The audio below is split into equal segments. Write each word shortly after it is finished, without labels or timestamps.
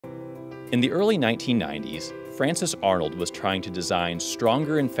In the early 1990s, Frances Arnold was trying to design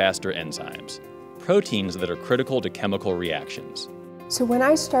stronger and faster enzymes, proteins that are critical to chemical reactions. So when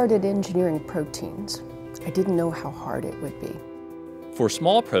I started engineering proteins, I didn't know how hard it would be. For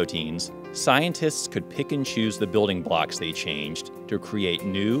small proteins, scientists could pick and choose the building blocks they changed to create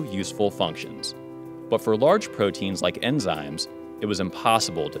new, useful functions. But for large proteins like enzymes, it was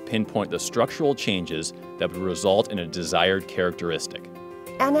impossible to pinpoint the structural changes that would result in a desired characteristic.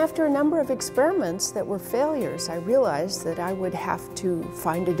 And after a number of experiments that were failures, I realized that I would have to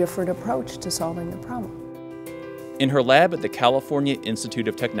find a different approach to solving the problem. In her lab at the California Institute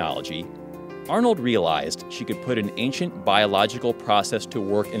of Technology, Arnold realized she could put an ancient biological process to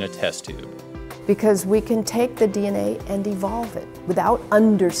work in a test tube. Because we can take the DNA and evolve it without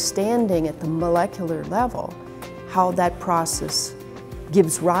understanding at the molecular level how that process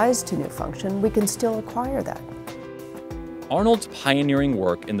gives rise to new function, we can still acquire that. Arnold's pioneering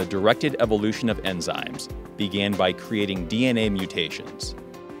work in the directed evolution of enzymes began by creating DNA mutations.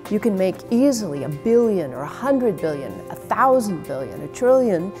 You can make easily 1 billion or 100 billion, 1,000 billion, 1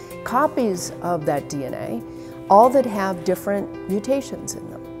 trillion copies of that DNA, all that have different mutations in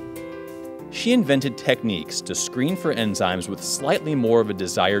them. She invented techniques to screen for enzymes with slightly more of a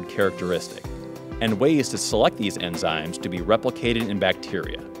desired characteristic, and ways to select these enzymes to be replicated in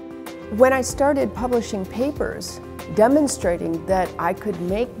bacteria. When I started publishing papers demonstrating that I could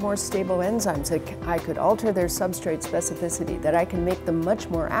make more stable enzymes, that I could alter their substrate specificity, that I can make them much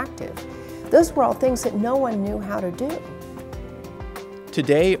more active, those were all things that no one knew how to do.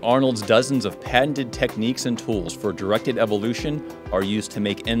 Today, Arnold's dozens of patented techniques and tools for directed evolution are used to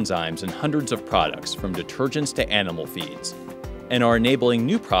make enzymes in hundreds of products, from detergents to animal feeds, and are enabling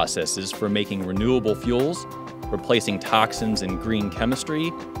new processes for making renewable fuels, replacing toxins in green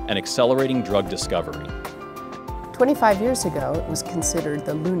chemistry, and accelerating drug discovery. 25 years ago, it was considered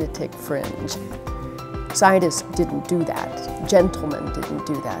the lunatic fringe. Scientists didn't do that. Gentlemen didn't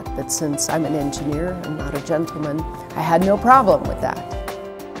do that. But since I'm an engineer and not a gentleman, I had no problem with that.